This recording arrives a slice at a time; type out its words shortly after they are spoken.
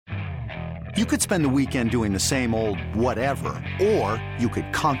You could spend the weekend doing the same old whatever, or you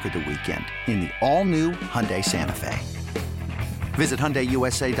could conquer the weekend in the all-new Hyundai Santa Fe. Visit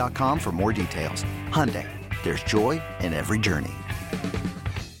HyundaiUSA.com for more details. Hyundai, there's joy in every journey.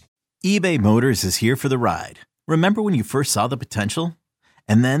 eBay Motors is here for the ride. Remember when you first saw the potential?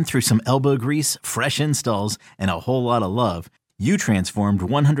 And then through some elbow grease, fresh installs, and a whole lot of love, you transformed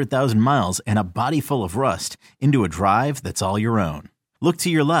 100,000 miles and a body full of rust into a drive that's all your own. Look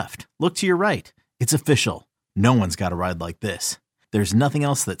to your left. Look to your right. It's official. No one's got a ride like this. There's nothing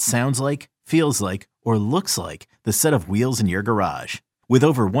else that sounds like, feels like, or looks like the set of wheels in your garage. With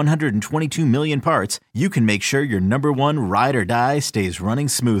over 122 million parts, you can make sure your number one ride or die stays running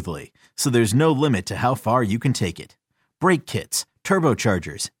smoothly. So there's no limit to how far you can take it. Brake kits,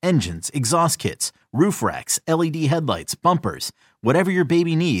 turbochargers, engines, exhaust kits, roof racks, LED headlights, bumpers, whatever your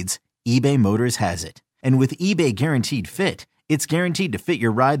baby needs, eBay Motors has it. And with eBay Guaranteed Fit, it's guaranteed to fit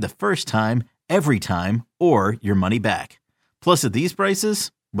your ride the first time, every time, or your money back. Plus, at these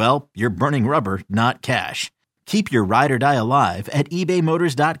prices, well, you're burning rubber, not cash. Keep your ride or die alive at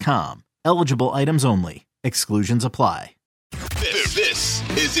ebaymotors.com. Eligible items only. Exclusions apply. This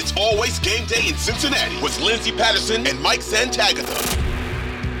is It's Always Game Day in Cincinnati with Lindsey Patterson and Mike Santagata.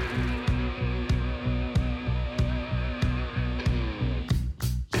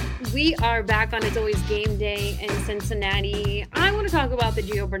 We are back on It's Always Game Day in Cincinnati. I want to talk about the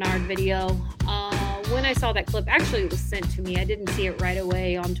Gio Bernard video. When I saw that clip, actually it was sent to me. I didn't see it right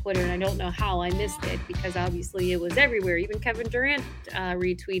away on Twitter, and I don't know how I missed it because obviously it was everywhere. Even Kevin Durant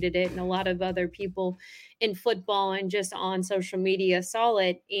retweeted it, and a lot of other people in football and just on social media saw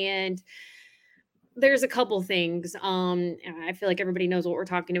it. And there's a couple things. I feel like everybody knows what we're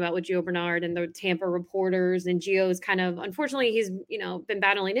talking about with Gio Bernard and the Tampa reporters. And Gio's kind of, unfortunately, he's, been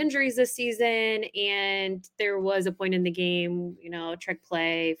battling injuries this season. And there was a point in the game, trick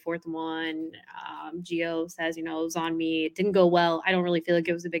play, 4th and 1. Gio says, it was on me. It didn't go well. I don't really feel like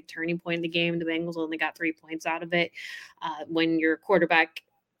it was a big turning point in the game. The Bengals only got 3 points out of it. When your quarterback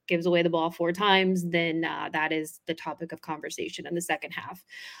gives away the ball 4 times, then that is the topic of conversation in the second half.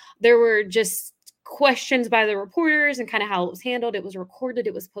 There were just questions by the reporters and kind of how it was handled. It was recorded.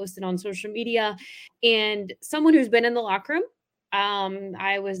 It was posted on social media. And someone who's been in the locker room,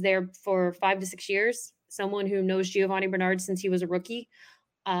 I was there for 5 to 6 years. Someone who knows Giovanni Bernard since he was a rookie.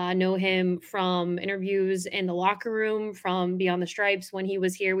 Know him from interviews in the locker room, from Beyond the Stripes. When he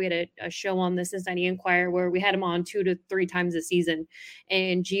was here, we had a show on the Cincinnati Enquirer where we had him on 2 to 3 times a season.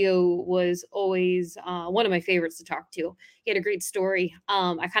 And Gio was always one of my favorites to talk to. He had a great story.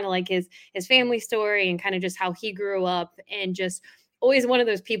 I kind of like his family story and kind of just how he grew up, and just always one of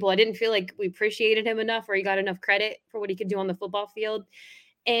those people. I didn't feel like we appreciated him enough or he got enough credit for what he could do on the football field.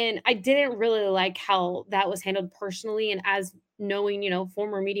 And I didn't really like how that was handled personally. And as knowing,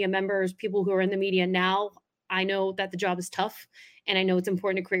 former media members, people who are in the media now, I know that the job is tough, and I know it's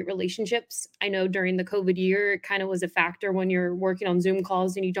important to create relationships. I know during the COVID year, it kind of was a factor when you're working on Zoom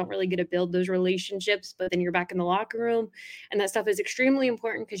calls and you don't really get to build those relationships, but then you're back in the locker room, and that stuff is extremely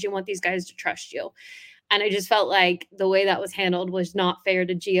important because you want these guys to trust you. And I just felt like the way that was handled was not fair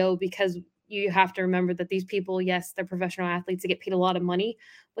to Gio, because you have to remember that these people, yes, they're professional athletes, they get paid a lot of money,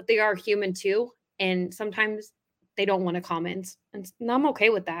 but they are human too. And sometimes they don't want to comment. And I'm okay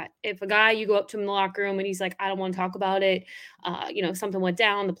with that. If a guy, you go up to him in the locker room and he's like, I don't want to talk about it. Something went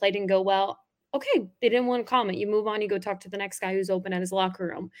down, the play didn't go well. Okay, they didn't want to comment. You move on, you go talk to the next guy who's open at his locker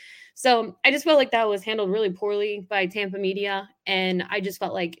room. So I just felt like that was handled really poorly by Tampa media. And I just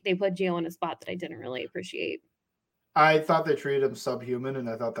felt like they put Gio in a spot that I didn't really appreciate. I thought they treated him subhuman, and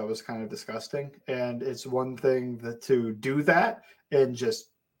I thought that was kind of disgusting. And it's one thing to do that and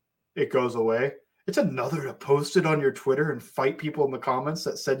just it goes away. It's another to post it on your Twitter and fight people in the comments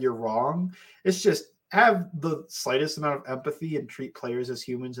that said you're wrong. It's just have the slightest amount of empathy and treat players as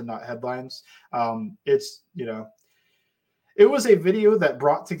humans and not headlines. It was a video that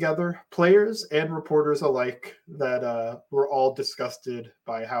brought together players and reporters alike that were all disgusted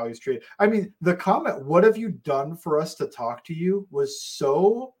by how he's treated. I mean, the comment, "What have you done for us to talk to you?" was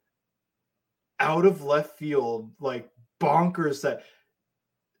so out of left field, like bonkers, that,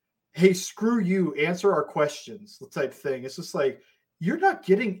 hey, screw you, answer our questions, type thing. It's just like, you're not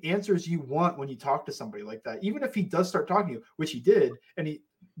getting answers you want when you talk to somebody like that. Even if he does start talking to you, which he did, and he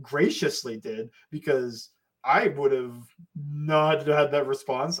graciously did, because I would have not had that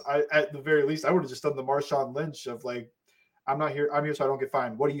response. At the very least, I would have just done the Marshawn Lynch of like, I'm not here. I'm here so I don't get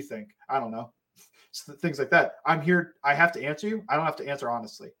fined. What do you think? I don't know. So things like that. I'm here. I have to answer you. I don't have to answer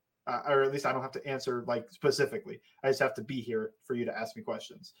honestly. Or at least I don't have to answer like specifically. I just have to be here for you to ask me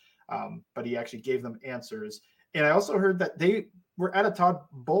questions. But he actually gave them answers. And I also heard that they were at a Todd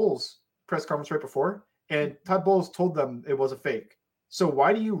Bowles press conference right before, and Todd Bowles told them it was a fake. So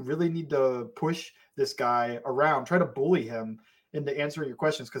why do you really need to push this guy around, try to bully him into answering your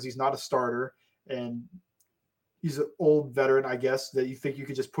questions because he's not a starter and he's an old veteran, I guess, that you think you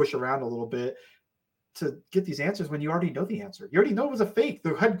could just push around a little bit to get these answers when you already know the answer. You already know it was a fake.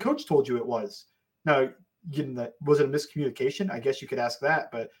 The head coach told you it was. Now, was it a miscommunication? I guess you could ask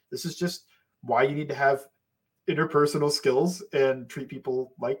that, but this is just why you need to have interpersonal skills and treat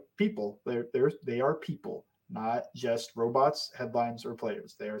people like people. They are people, not just robots, headlines, or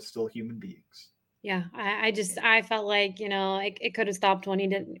players. They are still human beings. Yeah, I felt like, it could have stopped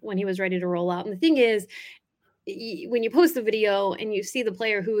when he was ready to roll out. And the thing is, when you post the video and you see the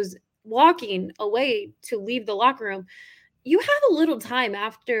player who's walking away to leave the locker room, you have a little time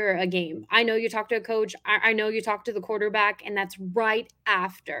after a game. I know you talk to a coach. I know you talk to the quarterback, and that's right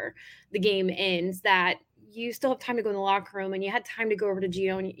after the game ends that you still have time to go in the locker room, and you had time to go over to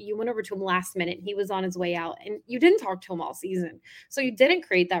Gio, and you went over to him last minute. He was on his way out, and you didn't talk to him all season. So you didn't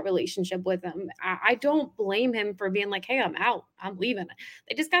create that relationship with him. I don't blame him for being like, hey, I'm out. I'm leaving.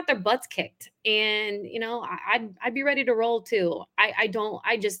 They just got their butts kicked. And, I'd be ready to roll too. I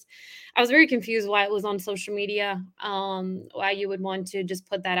was very confused why it was on social media, why you would want to just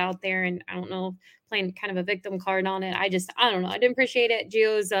put that out there. And I don't know, playing kind of a victim card on it. I don't know. I didn't appreciate it.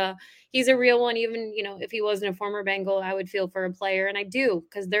 Gio's he's a real one. Even, if he wasn't a former Bengal, I would feel for a player. And I do,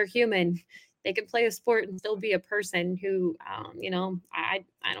 because they're human. They can play a sport and still be a person who, I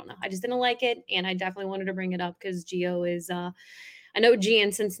don't know. I just didn't like it. And I definitely wanted to bring it up because Gio is an OG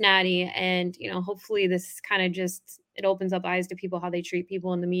in Cincinnati. And, hopefully this kind of just, it opens up eyes to people, how they treat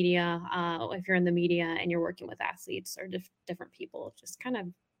people in the media. If you're in the media and you're working with athletes or different people, just kind of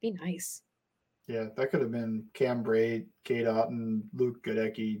be nice. Yeah, that could have been Cam Braid, Kate Otten, Luke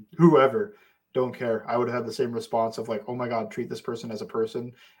Goodecke, whoever. Don't care. I would have had the same response of like, oh my God, treat this person as a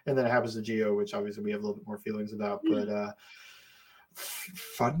person. And then it happens to Gio, which obviously we have a little bit more feelings about. But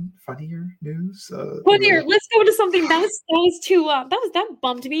funnier news. Funnier. Let's go to something that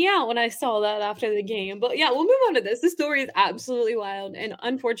bummed me out when I saw that after the game. But yeah, we'll move on to this. This story is absolutely wild, and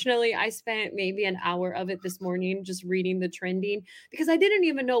unfortunately, I spent maybe an hour of it this morning just reading the trending because I didn't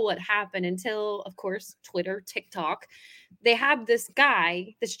even know what happened until, of course, Twitter, TikTok. They have this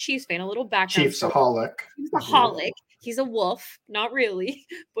guy, this Chiefs fan, a little background. Chiefsaholic. He's a wolf, not really,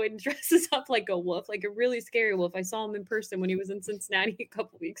 but dresses up like a wolf, like a really scary wolf. I saw him in person when he was in Cincinnati a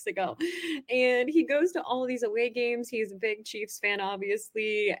couple weeks ago. And he goes to all of these away games. He's a big Chiefs fan,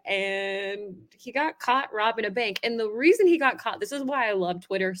 obviously. And he got caught robbing a bank. And the reason he got caught, this is why I love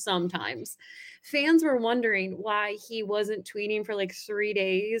Twitter sometimes. Fans were wondering why he wasn't tweeting for like 3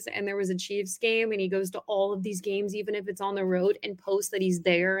 days and there was a Chiefs game and he goes to all of these games, even if it's on the road, and posts that he's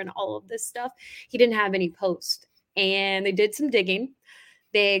there and all of this stuff. He didn't have any posts. And they did some digging.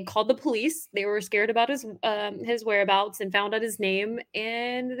 They called the police. They were scared about his whereabouts and found out his name.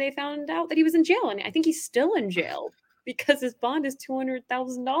 And they found out that he was in jail. And I think he's still in jail because his bond is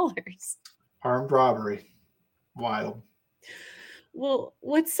 $200,000. Armed robbery. Wild. Well,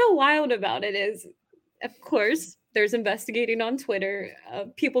 what's so wild about it is, of course, there's investigating on Twitter,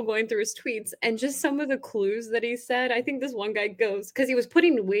 people going through his tweets, and just some of the clues that he said. I think this one guy goes, because he was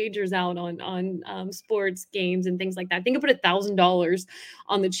putting wagers out on sports games and things like that. I think he put $1,000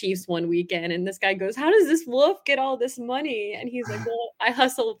 on the Chiefs one weekend, and this guy goes, how does this wolf get all this money? And he's like, well, I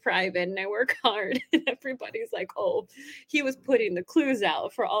hustle private and I work hard. And everybody's like, oh, he was putting the clues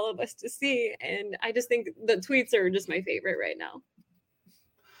out for all of us to see. And I just think the tweets are just my favorite right now.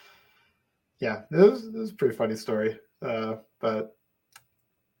 Yeah, it was a pretty funny story. But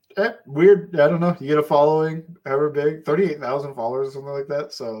weird. I don't know. You get a following, however big, 38,000 followers or something like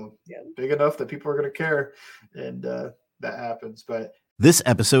that. So big enough that people are going to care. And that happens. But this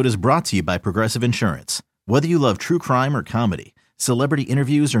episode is brought to you by Progressive Insurance. Whether you love true crime or comedy, celebrity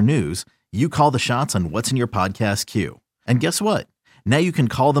interviews or news, you call the shots on what's in your podcast queue. And guess what? Now you can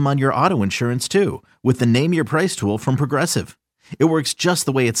call them on your auto insurance too with the Name Your Price tool from Progressive. It works just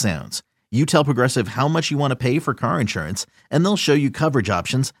the way it sounds. You tell Progressive how much you want to pay for car insurance, and they'll show you coverage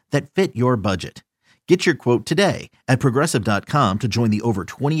options that fit your budget. Get your quote today at Progressive.com to join the over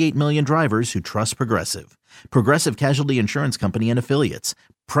 28 million drivers who trust Progressive. Progressive Casualty Insurance Company and Affiliates.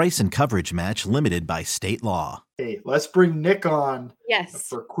 Price and coverage match limited by state law. Hey, let's bring Nick on. Yes.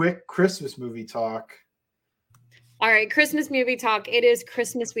 For quick Christmas movie talk. All right, Christmas movie talk. It is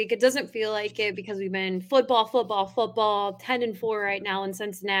Christmas week. It doesn't feel like it because we've been football, 10-4 right now in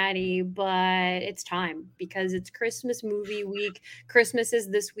Cincinnati, but it's time because it's Christmas movie week. Christmas is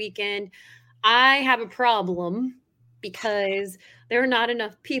this weekend. I have a problem because there are not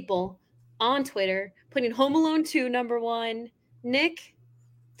enough people on Twitter putting Home Alone 2 number one. Nick,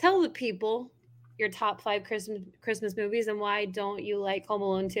 Tell the people your top 5 Christmas movies and why don't you like Home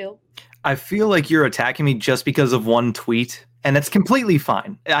Alone 2? I feel like you're attacking me just because of one tweet, and it's completely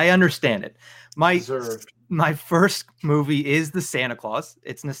fine. I understand it. My first movie is The Santa Claus.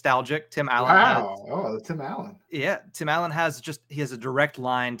 It's nostalgic. Tim Allen. Wow. Tim Allen. Yeah. Tim Allen he has a direct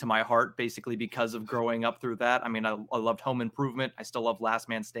line to my heart, basically because of growing up through that. I mean, I loved Home Improvement. I still love Last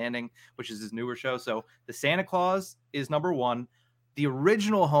Man Standing, which is his newer show. So The Santa Claus is number 1. The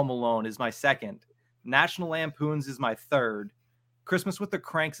original Home Alone is my second. National Lampoons is my third. Christmas with the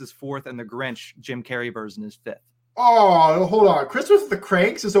Cranks is 4th, and The Grinch, Jim Carrey version, is 5th. Oh, hold on. Christmas with the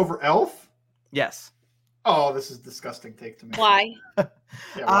Cranks is over Elf? Yes. Oh, this is a disgusting take to me. Why?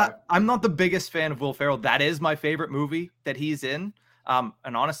 Why? I'm not the biggest fan of Will Ferrell. That is my favorite movie that he's in.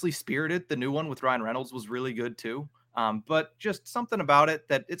 And honestly, Spirited, the new one with Ryan Reynolds, was really good too. But just something about it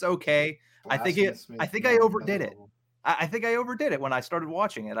that it's okay. I think I overdid it. I think I overdid it when I started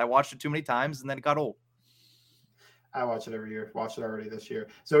watching it. I watched it too many times and then it got old. I watch it every year. Watched it already this year.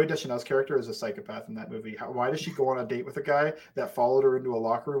 Zooey Deschanel's character is a psychopath in that movie. Why does she go on a date with a guy that followed her into a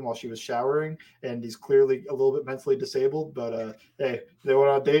locker room while she was showering, and he's clearly a little bit mentally disabled? But hey, they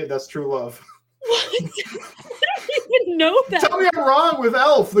went on a date. That's true love. What? I don't even know that. Tell me I'm wrong with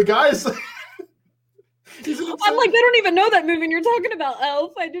Elf. The guy's. I'm like, I don't even know that movie, and you're talking about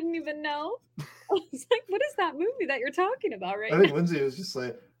Elf. I didn't even know. I was like, what is that movie that you're talking about right now? I think Lindsay was just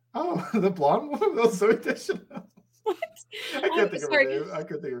like, oh, the blonde woman? That was Zooey Deschanel. What? I can't think of her name. I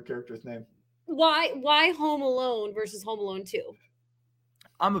couldn't think of her character's name. Why Home Alone versus Home Alone 2?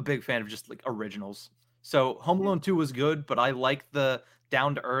 I'm a big fan of just like originals. So Home Alone 2 was good, but I like the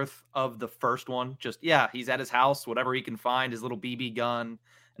down to earth of the first one. Just, he's at his house, whatever he can find, his little BB gun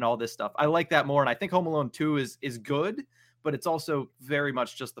and all this stuff. I like that more. And I think Home Alone 2 is good, but it's also very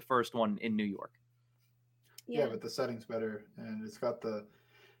much just the first one in New York. Yeah, but the setting's better. And it's got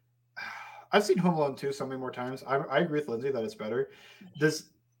I've seen Home Alone 2 so many more times. I agree with Lindsay that it's better. Does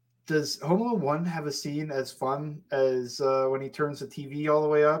Home Alone 1 have a scene as fun as when he turns the TV all the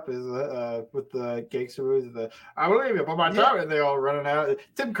way up with the gangster movies? I believe you, but my time, and they all running out.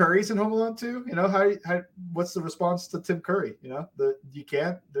 Tim Curry's in Home Alone 2. You know, how what's the response to Tim Curry? You know,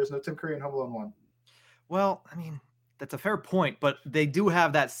 there's no Tim Curry in Home Alone 1. Well, I mean, that's a fair point, but they do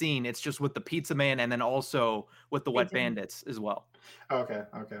have that scene. It's just with the pizza man and then also with the wet bandits as well. Okay.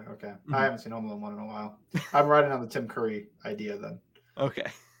 Mm-hmm. I haven't seen Home Alone 1 in a while. I'm riding on the Tim Curry idea then. Okay.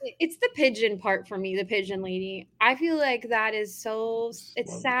 It's the pigeon part for me, the pigeon lady. I feel like that is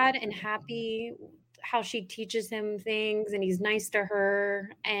it's sad and happy how she teaches him things and he's nice to her.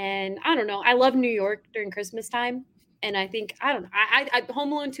 And I don't know. I love New York during Christmas time. And I think, I don't know, I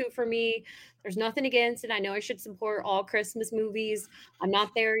Home Alone 2 for me, there's nothing against it. I know I should support all Christmas movies. I'm not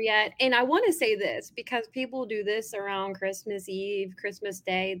there yet. And I want to say this because people do this around Christmas Eve, Christmas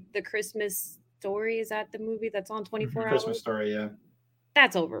Day. The Christmas Story, is that the movie that's on 24 hours? Christmas Story, yeah.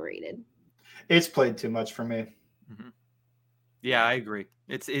 That's overrated. It's played too much for me. Mm-hmm. Yeah, I agree.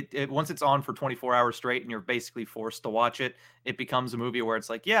 It once it's on for 24 hours straight and you're basically forced to watch it, it becomes a movie where it's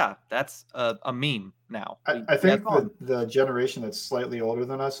like, yeah, that's a meme now. I think the generation that's slightly older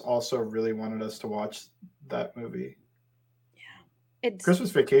than us also really wanted us to watch that movie. Yeah. It's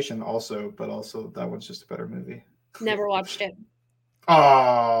Christmas Vacation also, but also that one's just a better movie. Never watched it.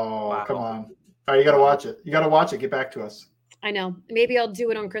 Oh, wow. Come on. All right, you got to watch it. You got to watch it. Get back to us. I know. Maybe I'll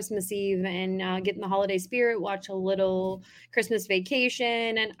do it on Christmas Eve and get in the holiday spirit, watch a little Christmas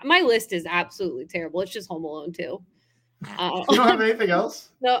Vacation. And my list is absolutely terrible. It's just Home Alone 2. You don't have anything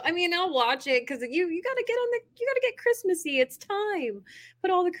else? No, I mean, I'll watch it because you got to get Christmassy. It's time. Put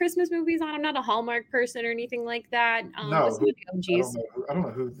all the Christmas movies on. I'm not a Hallmark person or anything like that. No, I don't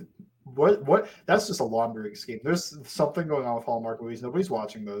know who. What? That's just a laundering scheme. There's something going on with Hallmark movies. Nobody's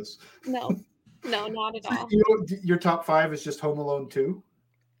watching those. No, not at all. You know, your top 5 is just Home Alone 2?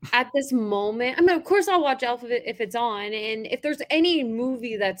 At this moment, I mean, of course I'll watch Elf if it's on. And if there's any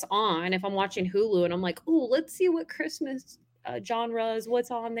movie that's on, if I'm watching Hulu and I'm like, oh, let's see what Christmas genres,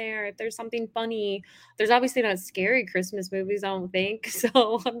 what's on there. If there's something funny, there's obviously not scary Christmas movies, I don't think.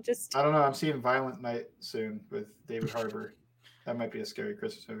 So I don't know. I'm seeing Violent Night soon with David Harbour. That might be a scary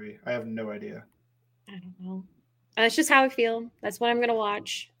Christmas movie. I have no idea. I don't know. That's just how I feel. That's what I'm going to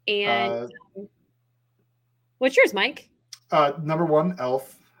watch. And what's yours, Mike? Number 1,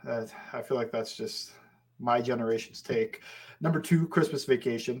 Elf. I feel like that's just my generation's take. Number 2, Christmas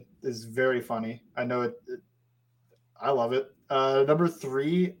Vacation is very funny. I know it. I love it. Number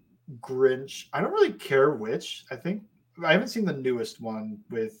 3, Grinch. I don't really care which. I haven't seen the newest one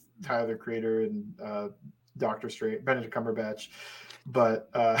with Tyler the Creator and Dr. Strange, Benedict Cumberbatch, but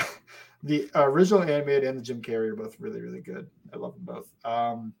the original animated and the Jim Carrey are both really, really good. I love them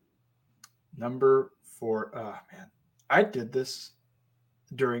both. Number 4. Oh man, I did this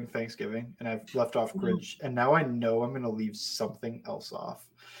during Thanksgiving, and I've left off Grinch, and now I know I'm going to leave something else off.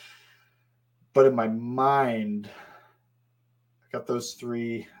 But in my mind, I got those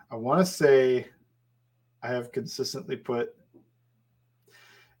 3. I want to say I have consistently put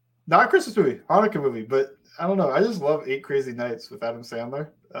not a Christmas movie, Hanukkah movie, but I don't know. I just love 8 Crazy Nights with Adam Sandler.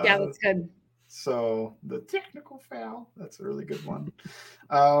 Yeah, that's good. So the technical foul, that's a really good one.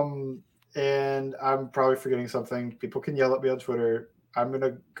 And I'm probably forgetting something. People can yell at me on Twitter. I'm going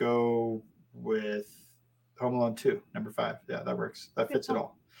to go with Home Alone 2, number 5. Yeah, that works. That fits it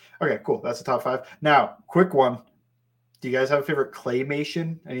all. Okay, cool. That's the top 5. Now, quick one. Do you guys have a favorite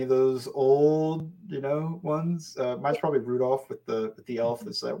claymation? Any of those old, ones? Mine's probably Rudolph with the elf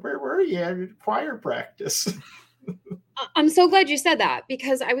that's like, where were you at choir practice? I'm so glad you said that,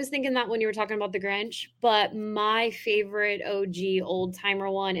 because I was thinking that when you were talking about the Grinch, but my favorite OG old timer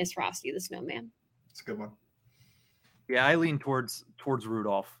one is Frosty the Snowman. It's a good one. Yeah, I lean towards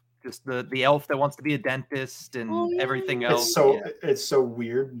Rudolph. Just the elf that wants to be a dentist and everything else. It's so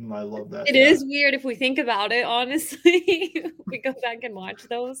weird, and I love that. It is weird if we think about it, honestly. We go back and watch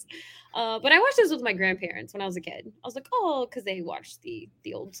those. But I watched those with my grandparents when I was a kid. I was like, because they watched the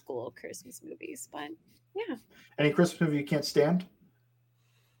old school Christmas movies. But yeah. Any Christmas movie you can't stand?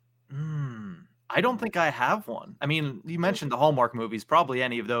 I don't think I have one. I mean, you mentioned the Hallmark movies, probably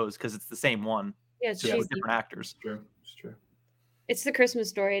any of those, because it's the same one. Yeah, it's just with different actors. It's true. It's the Christmas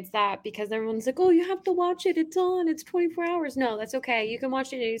Story. It's that, because everyone's like, you have to watch it. It's on. It's 24 hours. No, that's okay. You can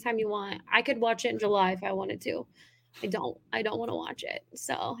watch it anytime you want. I could watch it in July if I wanted to. I don't want to watch it.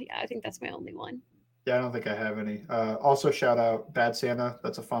 So yeah, I think that's my only one. Yeah, I don't think I have any. Also, shout out Bad Santa.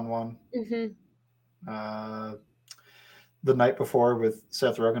 That's a fun one. Mm-hmm. The Night Before with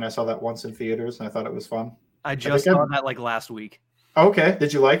Seth Rogen. I saw that once in theaters, and I thought it was fun. I saw that like last week. Okay.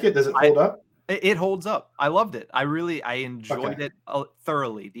 Did you like it? Does it hold up? It holds up. I loved it. I enjoyed it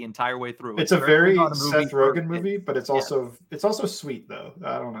thoroughly the entire way through. It's a very Seth Rogen movie, but it's also sweet though.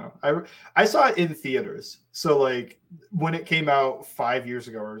 I don't know. I saw it in theaters. So like when it came out 5 years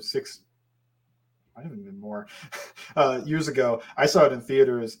ago or 6, might have been more years ago, I saw it in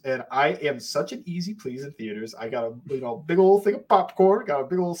theaters, and I am such an easy please in theaters. I got a big old thing of popcorn, got a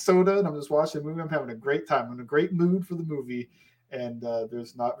big old soda, and I'm just watching the movie. I'm having a great time. I'm in a great mood for the movie. And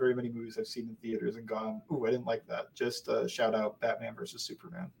there's not very many movies I've seen in theaters and gone, I didn't like that. Just shout out Batman versus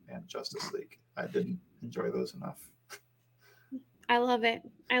Superman and Justice League. I didn't enjoy those enough. I love it.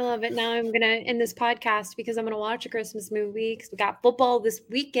 Now I'm going to end this podcast because I'm going to watch a Christmas movie, because we got football this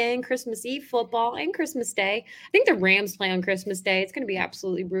weekend, Christmas Eve football and Christmas Day. I think the Rams play on Christmas Day. It's going to be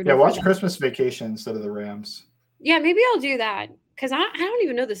absolutely brutal. Yeah, watch Christmas Vacation instead of the Rams. Yeah, maybe I'll do that, because I don't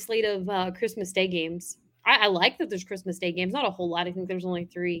even know the slate of Christmas Day games. I like that there's Christmas Day games. Not a whole lot. I think there's only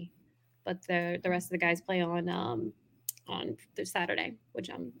 3, but the rest of the guys play on the Saturday, which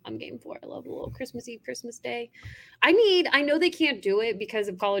I'm game for. I love a little Christmas Eve, Christmas Day. I know they can't do it because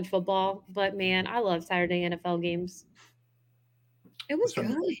of college football, but man, I love Saturday NFL games. It was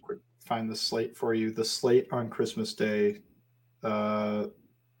good. Find the slate for you. The slate on Christmas Day.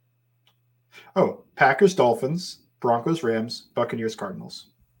 Packers, Dolphins, Broncos, Rams, Buccaneers, Cardinals.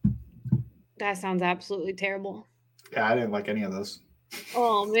 That sounds absolutely terrible. Yeah, I didn't like any of those.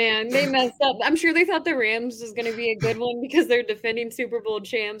 Oh, man, they messed up. I'm sure they thought the Rams was going to be a good one because they're defending Super Bowl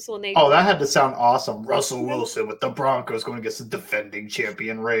champs when they... that had to sound awesome. Russell Wilson with the Broncos going against the defending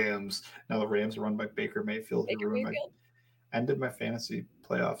champion Rams. Now the Rams are run by Baker Mayfield. Ended my fantasy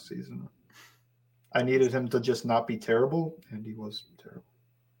playoff season. I needed him to just not be terrible, and he was terrible.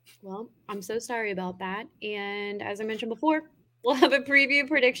 Well, I'm so sorry about that. And as I mentioned before, we'll have a preview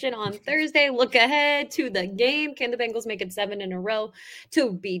prediction on Thursday. Look ahead to the game. Can the Bengals make it 7 in a row?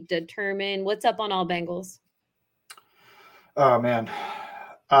 To be determined. What's up on all Bengals? Oh, man.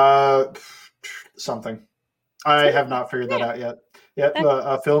 Something. I have not figured that out yet. Yet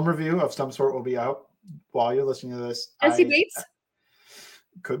a film review of some sort will be out while you're listening to this. Jesse Bates?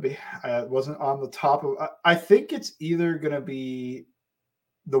 Could be. I wasn't on the top of... I think it's either going to be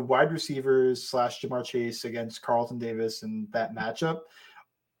the wide receivers / Jamar Chase against Carlton Davis and that matchup,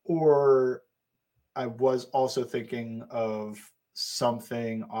 or I was also thinking of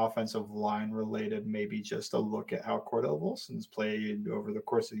something offensive line related, maybe just a look at how Cordell Wilson's played over the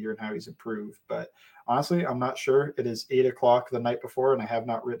course of the year and how he's improved. But honestly, I'm not sure. It is 8:00 the night before, and I have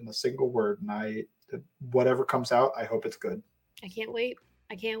not written a single word. And whatever comes out, I hope it's good. I can't wait.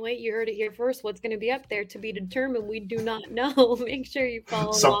 I can't wait. You heard it here first. What's going to be up there to be determined? We do not know. Make sure you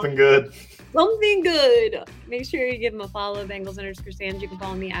follow Something good. Something good. Make sure you give them a follow. Bengals_Sands. You can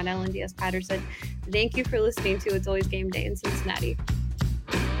follow me at LNDS Patterson. Thank you for listening to It's Always Game Day in Cincinnati.